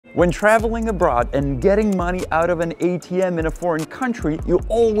When traveling abroad and getting money out of an ATM in a foreign country, you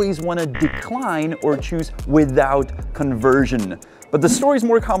always want to decline or choose without conversion. But the story is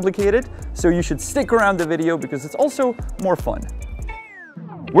more complicated, so you should stick around the video because it's also more fun.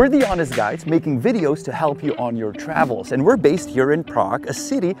 We're the Honest Guys making videos to help you on your travels, and we're based here in Prague, a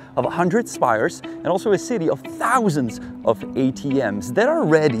city of 100 spires and also a city of thousands of ATMs that are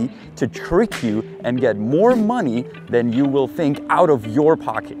ready to trick you and get more money than you will think out of your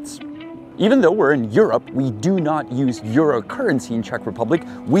pockets. Even though we're in Europe, we do not use euro currency in Czech Republic,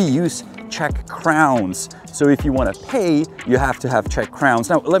 we use Czech crowns. So if you want to pay, you have to have Czech crowns.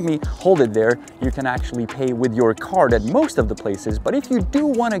 Now let me hold it there. You can actually pay with your card at most of the places, but if you do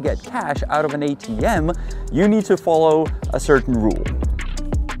want to get cash out of an ATM, you need to follow a certain rule.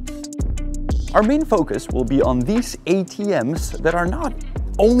 Our main focus will be on these ATMs that are not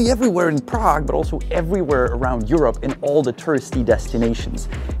only everywhere in Prague, but also everywhere around Europe in all the touristy destinations.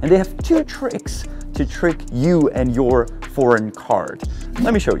 And they have two tricks to trick you and your foreign card.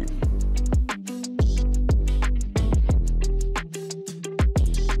 Let me show you.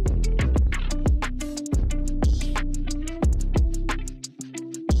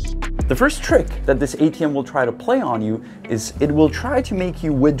 The first trick that this ATM will try to play on you is it will try to make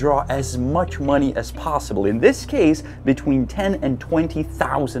you withdraw as much money as possible. In this case, between 10 and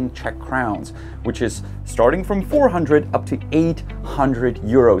 20,000 Czech crowns, which is starting from 400 up to 800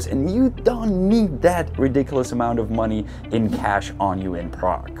 euros. And you don't need that ridiculous amount of money in cash on you in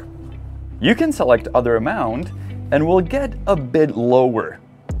Prague. You can select other amount and we'll get a bit lower.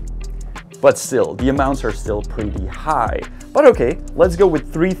 But still, the amounts are still pretty high. But okay, let's go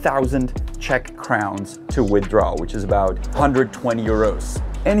with 3,000 Czech crowns to withdraw, which is about 120 euros.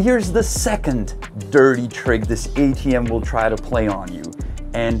 And here's the second dirty trick this ATM will try to play on you.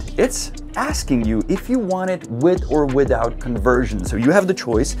 And it's asking you if you want it with or without conversion. So you have the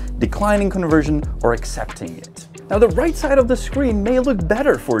choice, declining conversion or accepting it. Now the right side of the screen may look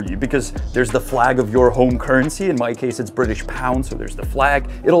better for you because there's the flag of your home currency. In my case, it's British pound, so there's the flag.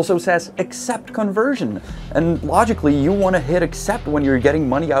 It also says accept conversion. And logically, you want to hit accept when you're getting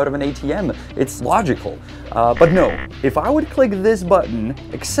money out of an ATM. It's logical. But no, if I would click this button,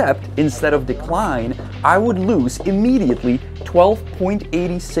 accept, instead of decline, I would lose immediately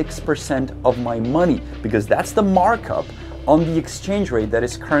 12.86% of my money because that's the markup on the exchange rate that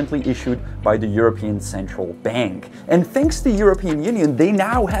is currently issued by the European Central Bank. And thanks to the European Union, they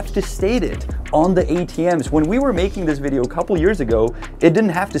now have to state it on the ATMs. When we were making this video a couple years ago, it didn't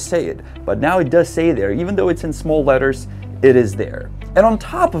have to say it, but now it does say there. Even though it's in small letters, it is there. And on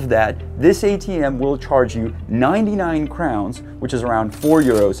top of that, this ATM will charge you 99 crowns, which is around 4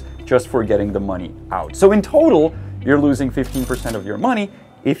 euros, just for getting the money out. So in total, you're losing 15% of your money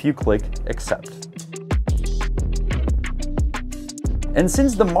if you click accept. And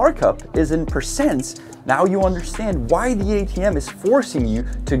since the markup is in percents, now you understand why the ATM is forcing you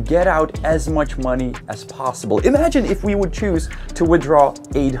to get out as much money as possible. Imagine if we would choose to withdraw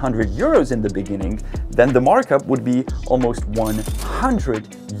 800 euros in the beginning, then the markup would be almost 100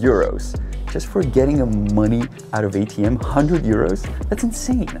 euros. Just for getting a money out of ATM, 100 euros? That's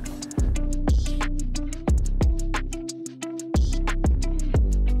insane.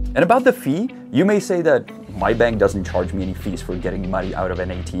 And about the fee, you may say that my bank doesn't charge me any fees for getting money out of an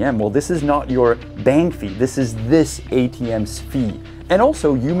ATM. Well, this is not your bank fee. This is this ATM's fee. And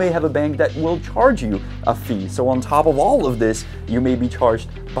also, you may have a bank that will charge you a fee. So on top of all of this, you may be charged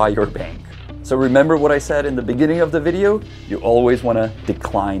by your bank. So remember what I said in the beginning of the video? You always want to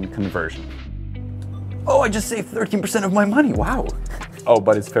decline conversion. Oh, I just saved 13% of my money. Wow. Oh,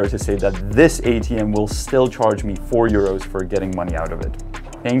 but it's fair to say that this ATM will still charge me 4 euros for getting money out of it.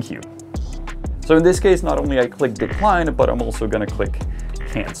 Thank you. So in this case, not only I click decline, but I'm also gonna click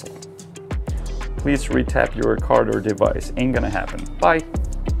cancel. Please retap your card or device. Ain't gonna happen. Bye.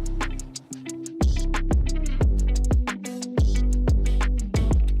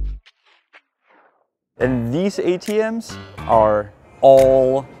 And these ATMs are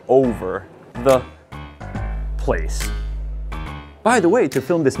all over the place. By the way, to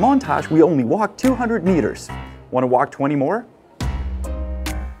film this montage, we only walked 200 meters. Want to walk 20 more?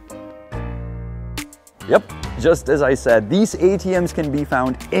 Yep, just as I said, these ATMs can be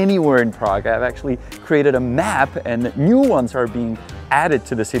found anywhere in Prague. I've actually created a map and new ones are being added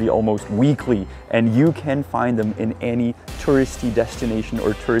to the city almost weekly, and you can find them in any touristy destination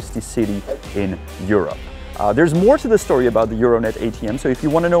or touristy city in Europe. There's more to the story about the Euronet ATM, so if you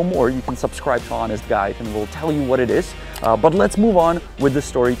want to know more, you can subscribe to Honest Guide and we'll tell you what it is. But let's move on with the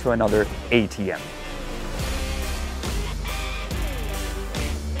story to another ATM.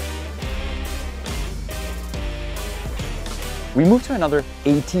 we move to another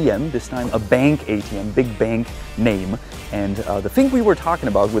ATM, this time a bank ATM, big bank name. And the thing we were talking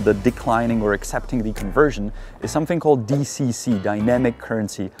about with the declining or accepting the conversion is something called DCC, Dynamic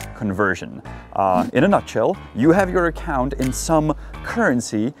Currency Conversion. In a nutshell, you have your account in some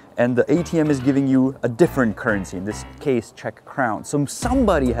currency and the ATM is giving you a different currency, in this case Czech crown. So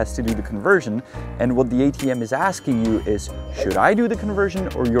somebody has to do the conversion, and what the ATM is asking you is, should I do the conversion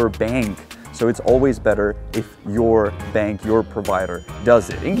or your bank? So it's always better if your bank, your provider does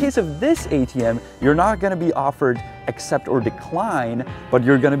it. In case of this ATM, you're not going to be offered accept or decline, but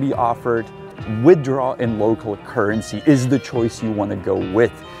you're going to be offered withdraw in local currency is the choice you want to go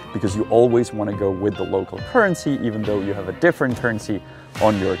with, because you always want to go with the local currency even though you have a different currency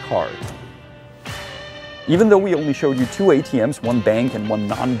on your card. Even though we only showed you two ATMs, one bank and one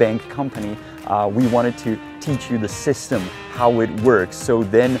non-bank company, we wanted to teach you the system, how it works, so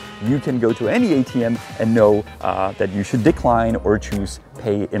then you can go to any ATM and know that you should decline or choose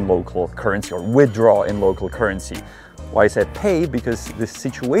pay in local currency or withdraw in local currency. Why I said pay? Because this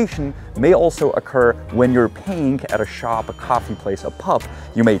situation may also occur when you're paying at a shop, a coffee place, a pub.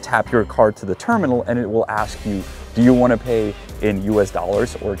 You may tap your card to the terminal and it will ask you, do you want to pay in US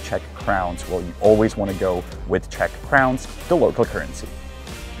dollars or Czech crowns? Well, you always want to go with Czech crowns, the local currency.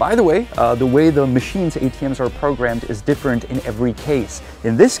 By the way the machines, ATMs are programmed is different in every case.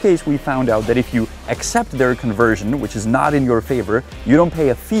 In this case, we found out that if you accept their conversion, which is not in your favor, you don't pay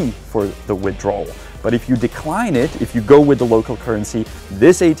a fee for the withdrawal. But if you decline it, if you go with the local currency,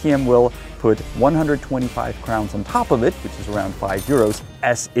 this ATM will put 125 crowns on top of it, which is around 5 euros,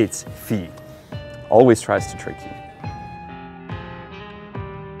 as its fee. Always tries to trick you.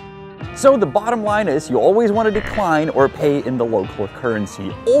 So the bottom line is you always want to decline or pay in the local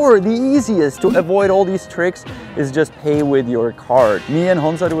currency. Or the easiest to avoid all these tricks is just pay with your card. Me and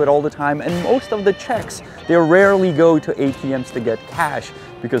Honza do it all the time, and most of the Czechs, they rarely go to ATMs to get cash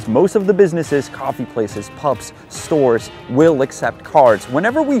because most of the businesses, coffee places, pubs, stores will accept cards.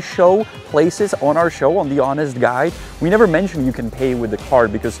 Whenever we show places on our show, on The Honest Guide, we never mention you can pay with the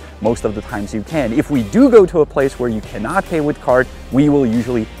card because most of the times you can. If we do go to a place where you cannot pay with card, we will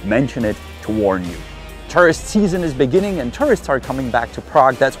usually mention it to warn you. Tourist season is beginning and tourists are coming back to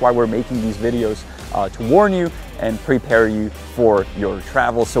Prague. That's why we're making these videos to warn you and prepare you for your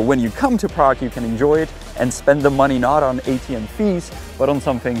travel. So when you come to Prague, you can enjoy it and spend the money not on ATM fees, but on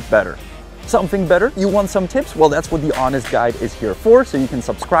something better. Something better? You want some tips? Well, that's what The Honest Guide is here for, so you can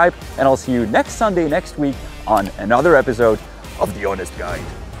subscribe, and I'll see you next Sunday next week on another episode of The Honest Guide.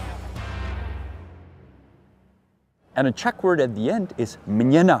 And a Czech word at the end is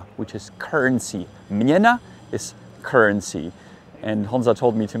měna, which is currency. Měna is currency. And Honza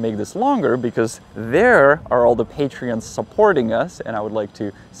told me to make this longer because there are all the Patreons supporting us, and I would like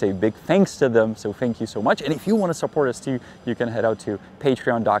to say big thanks to them, so thank you so much. And if you want to support us too, you can head out to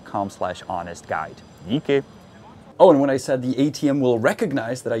patreon.com/honestguide. Díky. Oh, and when I said the ATM will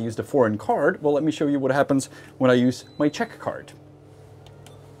recognize that I used a foreign card, well, let me show you what happens when I use my Czech card.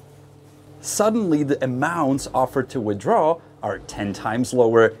 Suddenly the amounts offered to withdraw are 10 times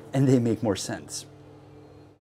lower and they make more sense.